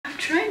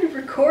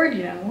record,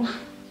 you know.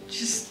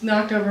 Just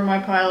knocked over my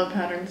pile of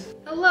patterns.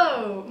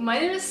 Hello, my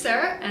name is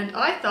Sarah, and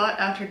I thought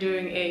after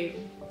doing a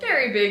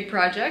very big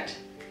project,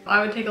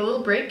 I would take a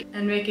little break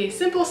and make a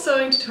simple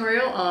sewing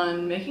tutorial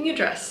on making a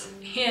dress.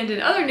 And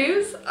in other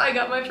news, I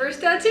got my first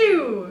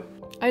tattoo!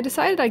 I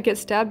decided I'd get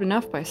stabbed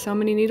enough by so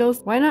many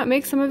needles, why not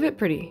make some of it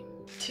pretty?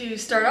 To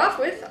start off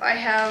with, I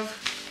have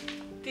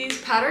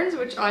these patterns,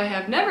 which I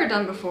have never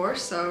done before,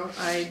 so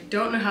I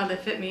don't know how they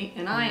fit me,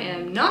 and I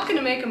am not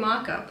gonna make a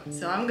mock-up.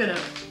 So I'm gonna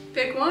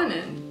pick one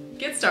and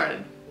get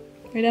started.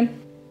 Ready,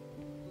 Em?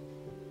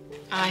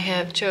 I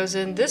have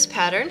chosen this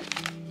pattern,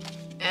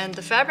 and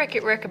the fabric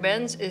it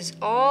recommends is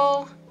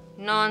all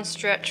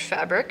non-stretch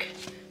fabric.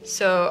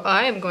 So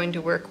I am going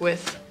to work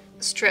with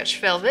stretch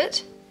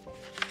velvet.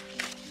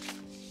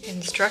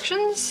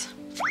 Instructions.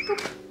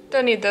 Boop.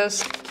 Don't need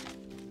those.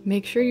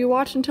 Make sure you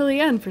watch until the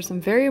end for some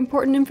very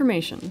important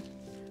information.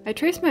 I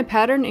traced my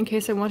pattern in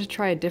case I want to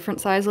try a different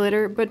size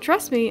later, but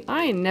trust me,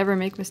 I never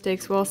make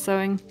mistakes while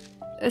sewing.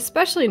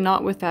 Especially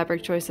not with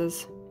fabric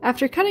choices.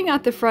 After cutting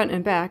out the front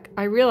and back,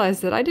 I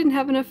realized that I didn't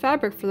have enough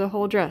fabric for the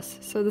whole dress,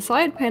 so the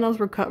side panels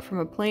were cut from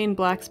a plain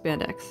black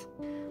spandex.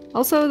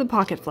 Also the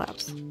pocket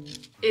flaps.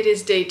 It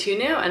is day 2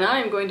 now, and I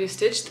am going to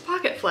stitch the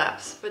pocket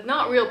flaps, but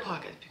not real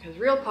pockets, because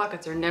real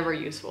pockets are never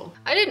useful.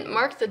 I didn't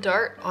mark the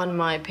dart on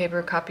my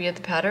paper copy of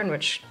the pattern,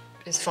 which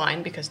is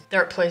fine because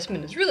dart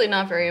placement is really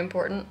not very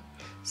important.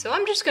 So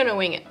I'm just gonna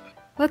wing it.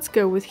 Let's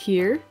go with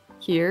here,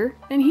 here,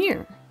 and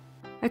here.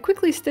 I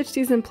quickly stitched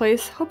these in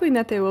place, hoping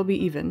that they will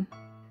be even.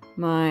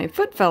 My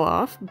foot fell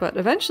off, but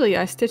eventually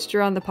I stitched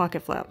around the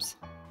pocket flaps.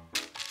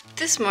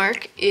 This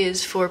mark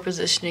is for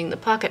positioning the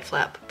pocket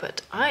flap,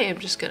 but I am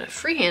just gonna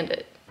freehand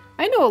it.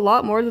 I know a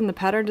lot more than the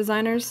pattern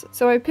designers,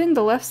 so I pinned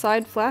the left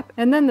side flap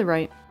and then the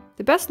right.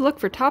 The best look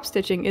for top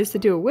stitching is to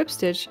do a whip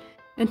stitch,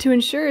 and to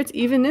ensure its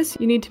evenness,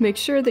 you need to make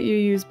sure that you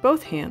use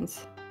both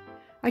hands.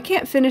 I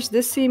can't finish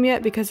this seam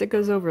yet because it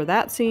goes over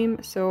that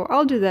seam, so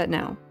I'll do that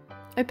now.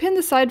 I pinned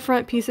the side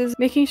front pieces,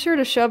 making sure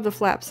to shove the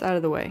flaps out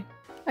of the way.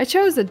 I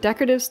chose a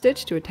decorative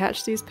stitch to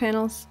attach these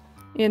panels,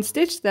 and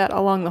stitched that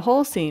along the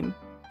whole seam.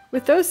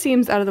 With those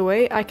seams out of the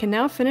way, I can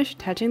now finish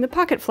attaching the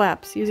pocket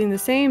flaps using the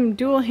same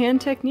dual hand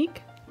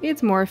technique.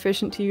 It's more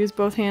efficient to use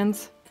both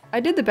hands. I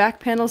did the back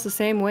panels the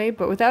same way,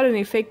 but without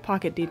any fake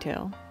pocket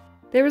detail.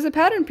 There was a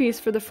pattern piece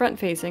for the front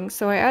facing,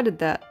 so I added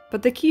that,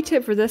 but the key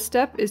tip for this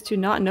step is to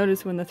not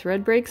notice when the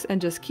thread breaks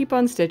and just keep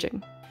on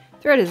stitching.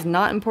 Thread is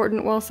not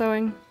important while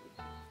sewing.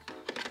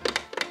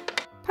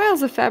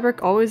 Piles of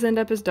fabric always end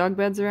up as dog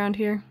beds around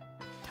here.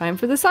 Time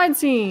for the side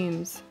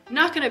seams!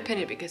 Not gonna pin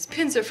it because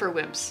pins are for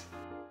wimps.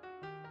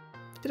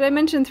 Did I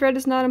mention thread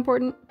is not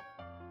important?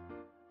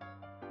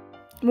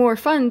 More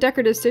fun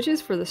decorative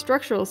stitches for the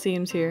structural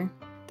seams here.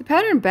 The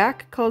pattern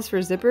back calls for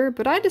a zipper,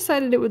 but I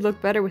decided it would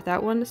look better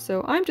without one,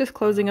 so I'm just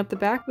closing up the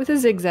back with a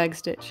zigzag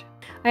stitch.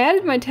 I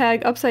added my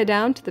tag upside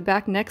down to the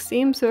back neck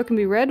seam so it can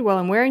be read while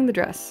I'm wearing the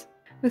dress.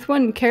 With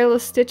one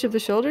careless stitch of the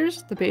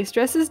shoulders, the base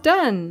dress is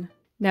done!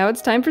 Now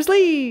it's time for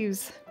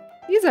sleeves!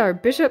 These are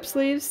bishop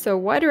sleeves, so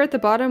wider at the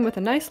bottom with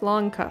a nice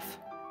long cuff.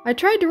 I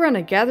tried to run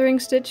a gathering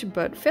stitch,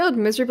 but failed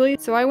miserably,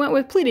 so I went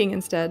with pleating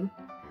instead.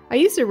 I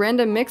used a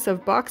random mix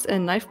of box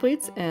and knife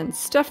pleats and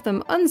stuffed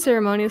them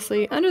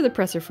unceremoniously under the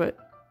presser foot.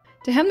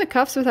 To hem the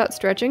cuffs without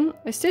stretching,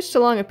 I stitched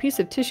along a piece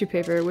of tissue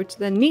paper which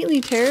then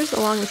neatly tears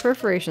along the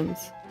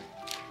perforations.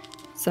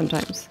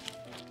 Sometimes.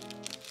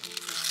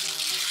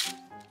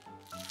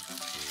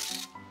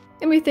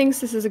 Emmy thinks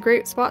this is a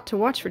great spot to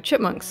watch for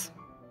chipmunks.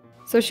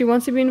 So she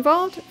wants to be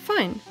involved?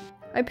 Fine.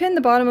 I pinned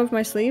the bottom of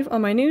my sleeve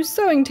on my new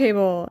sewing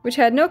table, which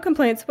had no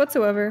complaints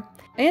whatsoever,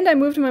 and I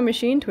moved my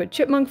machine to a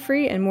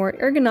chipmunk-free and more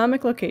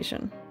ergonomic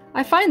location.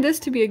 I find this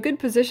to be a good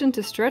position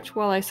to stretch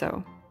while I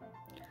sew.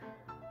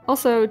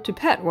 Also, to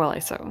pet while I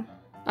sew.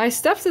 I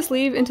stuffed the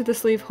sleeve into the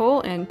sleeve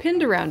hole and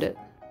pinned around it.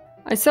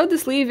 I sewed the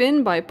sleeve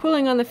in by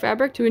pulling on the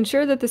fabric to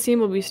ensure that the seam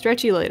will be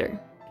stretchy later.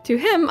 To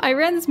hem, I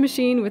ran this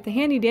machine with the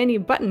handy-dandy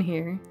button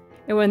here.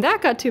 And when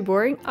that got too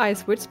boring, I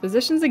switched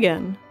positions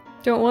again.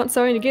 Don't want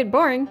sewing to get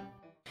boring.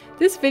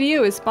 This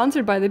video is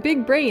sponsored by the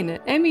Big Brain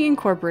at Emmy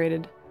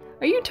Incorporated.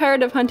 Are you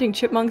tired of hunting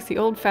chipmunks the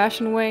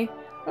old-fashioned way?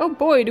 Oh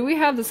boy, do we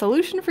have the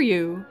solution for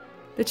you!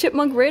 The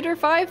Chipmunk Radar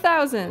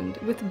 5000,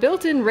 with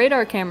built-in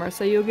radar camera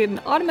so you'll get an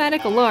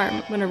automatic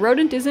alarm when a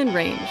rodent is in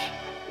range.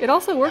 It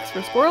also works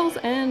for squirrels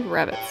and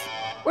rabbits.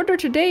 Order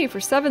today for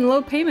 7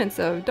 low payments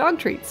of dog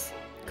treats.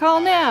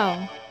 Call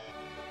now!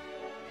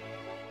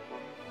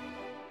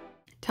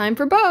 Time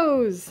for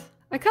bows!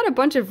 I cut a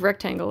bunch of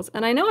rectangles,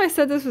 and I know I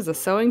said this was a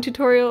sewing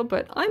tutorial,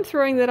 but I'm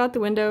throwing that out the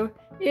window.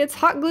 It's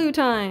hot glue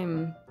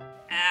time!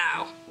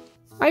 Ow!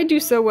 I do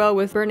so well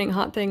with burning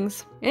hot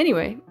things.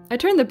 Anyway, I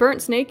turned the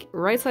burnt snake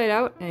right side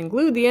out and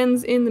glued the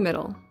ends in the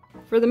middle.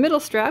 For the middle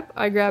strap,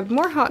 I grabbed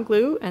more hot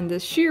glue and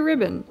this sheer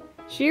ribbon.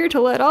 Sheer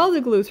to let all the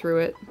glue through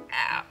it.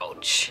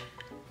 Ouch!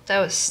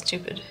 That was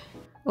stupid.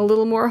 A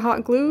little more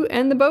hot glue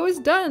and the bow is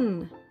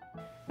done!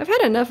 I've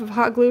had enough of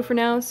hot glue for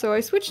now, so I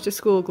switched to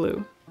school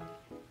glue.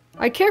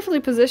 I carefully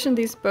positioned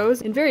these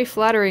bows in very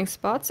flattering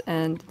spots,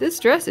 and this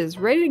dress is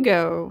ready to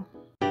go.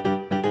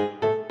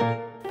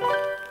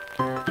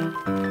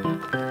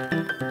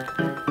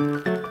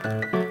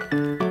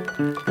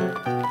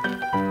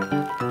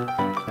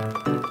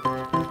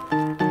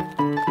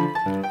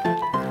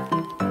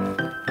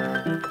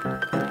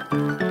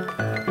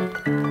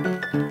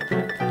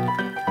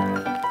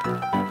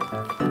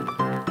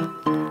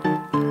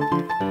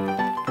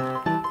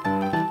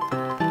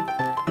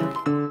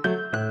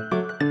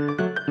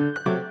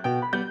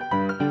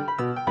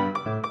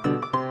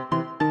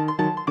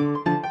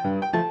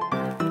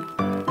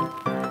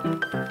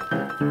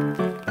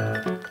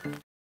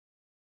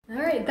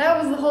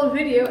 whole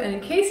video, and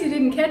in case you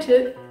didn't catch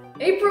it,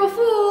 April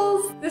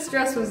Fools! This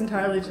dress was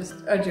entirely just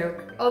a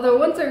joke. Although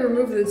once I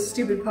remove the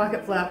stupid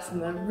pocket flaps and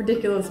the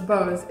ridiculous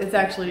bows, it's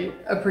actually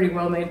a pretty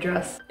well-made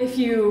dress. If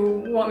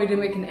you want me to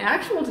make an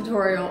actual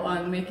tutorial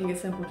on making a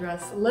simple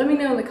dress, let me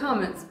know in the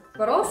comments,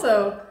 but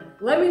also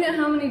let me know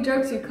how many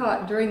jokes you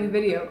caught during the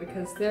video,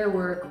 because there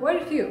were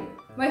quite a few.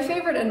 My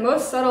favorite and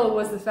most subtle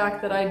was the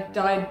fact that I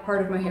dyed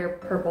part of my hair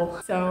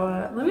purple.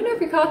 So let me know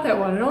if you caught that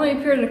one. It only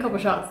appeared in a couple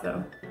shots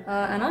though.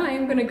 And I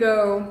am gonna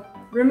go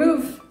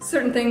remove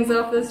certain things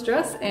off this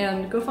dress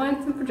and go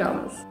find some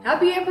pajamas.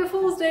 Happy April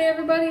Fool's Day,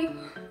 everybody!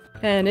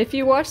 And if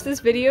you watched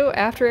this video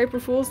after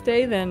April Fool's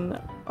Day,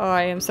 then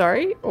I am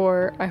sorry,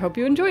 or I hope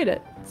you enjoyed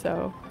it.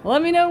 So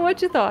let me know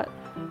what you thought.